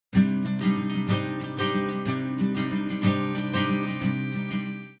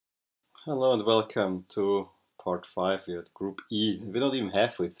Hello and welcome to part 5 here at Group E. We're not even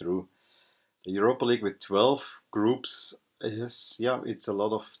halfway through. The Europa League with 12 groups is, yeah, it's a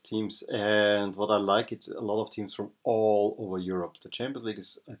lot of teams. And what I like, it's a lot of teams from all over Europe. The Champions League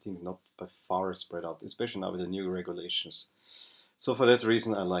is, I think, not by far spread out, especially now with the new regulations. So for that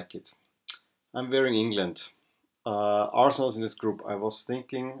reason, I like it. I'm wearing England. Arsenal's in this group. I was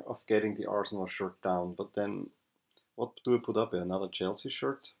thinking of getting the Arsenal shirt down, but then what do we put up here? Another Chelsea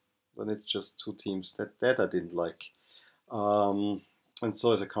shirt? Then it's just two teams that I didn't like. Um, and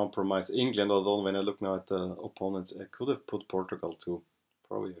so as a compromise, England, although when I look now at the opponents, I could have put Portugal too.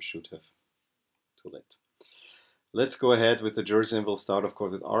 Probably I should have. Too late. Let's go ahead with the jersey and we'll start, of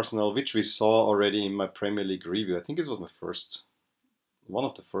course, with Arsenal, which we saw already in my Premier League review. I think it was one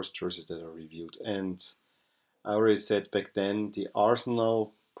of the first jerseys that I reviewed. And I already said back then, the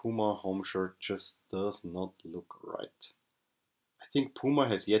Arsenal Puma home shirt just does not look right. I think Puma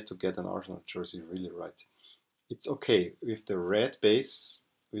has yet to get an Arsenal jersey really right. It's okay with the red base,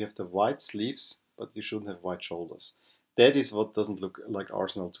 we have the white sleeves, but you shouldn't have white shoulders. That is what doesn't look like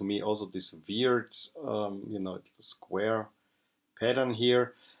Arsenal to me. Also, this weird, square pattern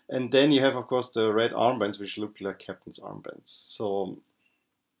here. And then you have, of course, the red armbands, which look like captain's armbands. So,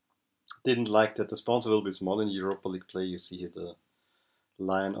 didn't like that. The sponsor will be small in Europa League play. You see here the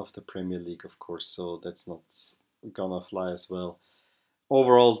lion of the Premier League, of course. So, that's not gonna fly as well.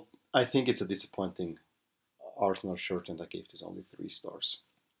 Overall, I think it's a disappointing Arsenal shirt, and I gave this only 3 stars.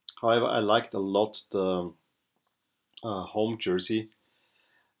 However, I liked a lot the home jersey.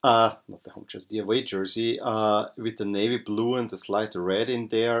 Not the home jersey, the away jersey with the navy blue and the slight red in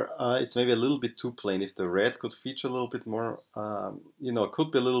there. It's maybe a little bit too plain. If the red could feature a little bit more, it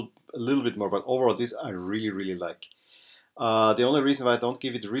could be a little bit more. But overall, this I really like. The only reason why I don't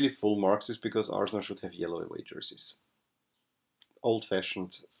give it really full marks is because Arsenal should have yellow away jerseys.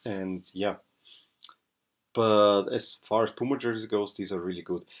 Old-fashioned, and yeah. But as far as Puma jerseys goes, these are really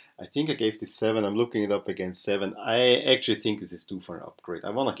good. I think I gave this 7. I'm looking it up against 7. I actually think this is due for an upgrade.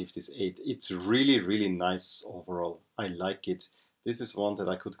 I want to give this 8. It's really nice overall. I like it. This is one that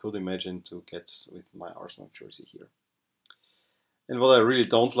I could imagine to get with my Arsenal jersey here. And what I really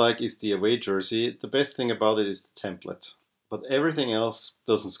don't like is the away jersey. The best thing about it is the template. But everything else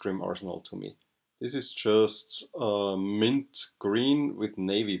doesn't scream Arsenal to me. This is just mint green with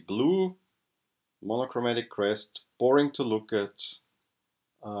navy blue. Monochromatic crest, boring to look at.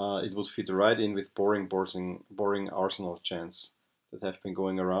 It would fit right in with boring Arsenal chants that have been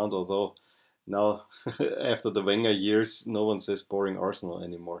going around. Although now, after the Wenger years, no one says boring Arsenal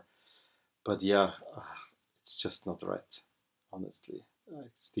anymore. But yeah, it's just not right. Honestly, I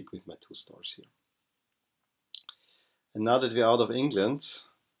stick with my 2 stars here. And now that we're out of England,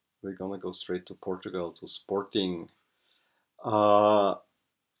 we're gonna go straight to Portugal to Sporting. Uh,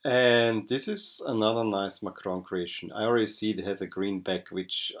 And this is another nice Macron creation. I already see it has a green back,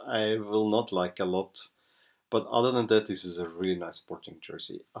 which I will not like a lot. But other than that, this is a really nice Sporting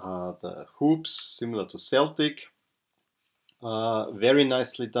jersey. The hoops, similar to Celtic, very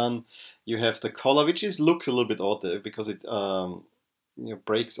nicely done. You have the collar, which looks a little bit odd because it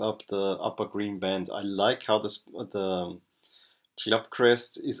breaks up the upper green band. I like how the club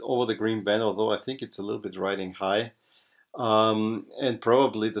crest is over the green band, although I think it's a little bit riding high. And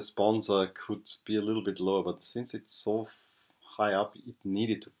probably the sponsor could be a little bit lower, but since it's so high up, it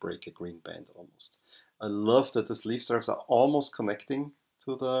needed to break a green band almost. I love that the sleeve straps are almost connecting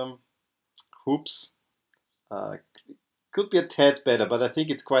to the hoops. Uh, could be a tad better, but I think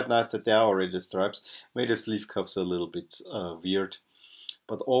it's quite nice that they are already the stripes. Maybe the sleeve cuffs are a little bit weird.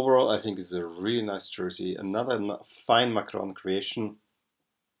 But overall, I think it's a really nice jersey. Another fine Macron creation.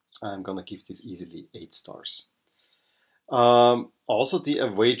 I'm gonna give this easily 8 stars. Also, the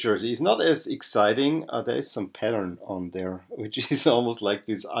away jersey is not as exciting. There is some pattern on there, which is almost like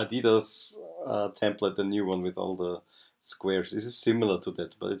this Adidas template, the new one with all the squares. This is similar to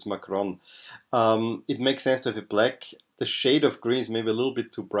that, but it's Macron. It makes sense to have it black. The shade of green is maybe a little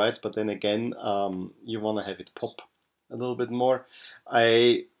bit too bright, but then again, you want to have it pop a little bit more.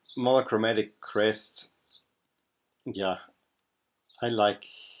 Monochromatic crest, yeah, I like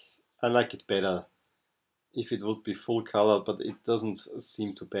I like it better if it would be full color, but it doesn't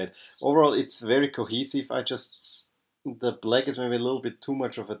seem too bad. Overall, it's very cohesive. The black is maybe a little bit too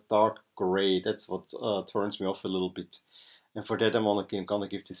much of a dark gray. That's what turns me off a little bit. And for that, I'm gonna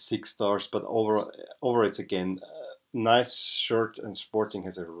give this 6 stars. But over it's again, nice shirt, and Sporting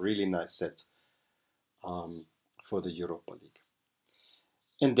has a really nice set for the Europa League.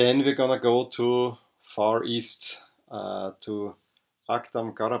 And then we're gonna go to Far East to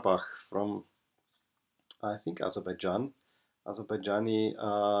Akdam Karabakh from I think Azerbaijani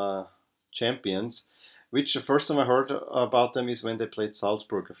champions. Which the first time I heard about them is when they played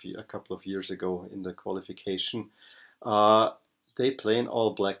Salzburg a couple of years ago in the qualification. They play in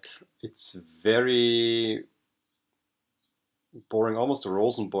all black. It's very boring, almost a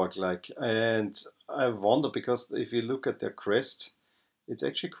Rosenborg-like. And I wonder, because if you look at their crest, it's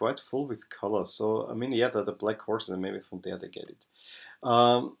actually quite full with colors. So, I mean, yeah, the black horses, and maybe from there they get it.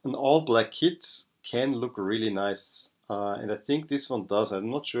 An all-black kit can look really nice. And I think this one does. I'm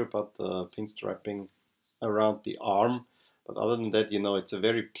not sure about the pinstriping around the arm, but other than that, it's a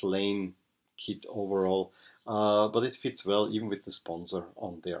very plain kit overall. But it fits well even with the sponsor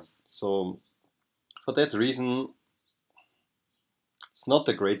on there. So for that reason, it's not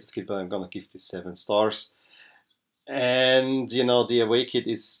the greatest kit, but I'm gonna give this 7 stars. And the away kit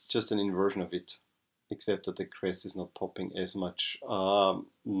is just an inversion of it, except that the crest is not popping as much.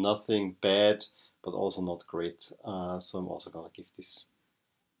 Nothing bad, but also not great. So I'm also gonna give this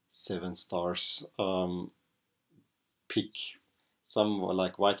 7 stars. Pick some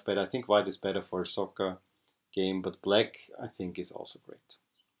like white better. I think white is better for a soccer game, but black I think is also great.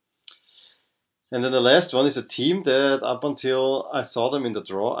 And then the last one is a team that up until I saw them in the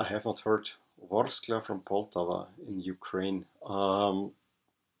draw, I have not heard. Vorskla from Poltava in Ukraine. And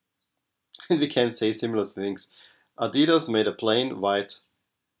we can say similar things. Adidas made a plain white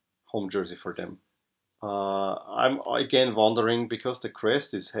home jersey for them. I'm again wondering, because the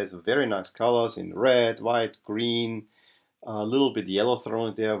crest has very nice colors in red, white, green, a little bit yellow thrown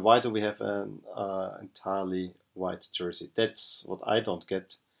in there. Why do we have an entirely white jersey? That's what I don't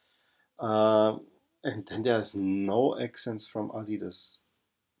get. And then there's no accents from Adidas.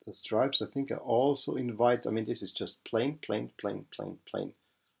 The stripes, I think, are also in white. I mean, this is just plain, plain, plain, plain, plain.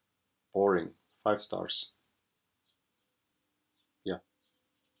 Boring. 5 stars. Yeah.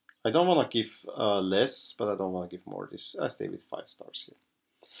 I don't want to give less, but I don't want to give more. I stay with 5 stars here.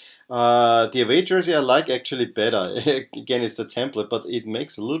 The away jersey I like actually better. Again, it's the template, but it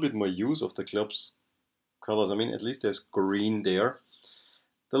makes a little bit more use of the club's colors. I mean, at least there's green there.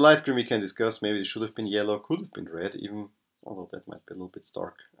 The light green we can discuss. Maybe it should have been yellow, could have been red even, although that might be a little bit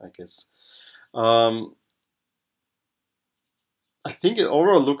stark, I guess. I think it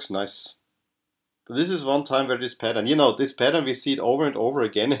overall looks nice. But this is one time where this pattern, this pattern we see it over and over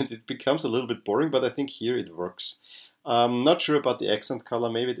again and it becomes a little bit boring, but I think here it works. I'm not sure about the accent color.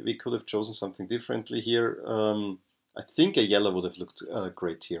 Maybe we could have chosen something differently here. I think a yellow would have looked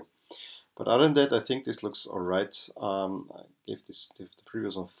great here. But other than that, I think this looks alright. I gave the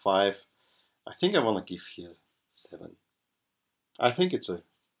previous one 5. I think I want to give here 7. I think it's a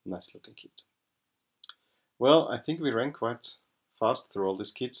nice looking kit. Well, I think we ran quite fast through all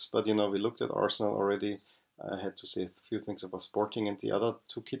these kits, but we looked at Arsenal already. I had to say a few things about Sporting, and the other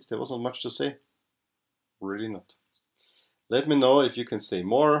 2 kits, there wasn't much to say. Really not. Let me know if you can say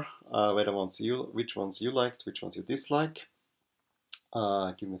more, which ones you liked, which ones you dislike.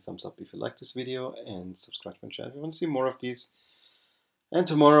 Give me a thumbs up if you like this video, and subscribe to my channel if you want to see more of these. And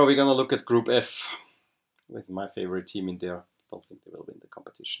tomorrow we're gonna look at Group F with my favorite team in there. Don't think they will win the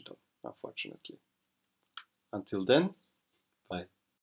competition though, unfortunately. Until then, bye.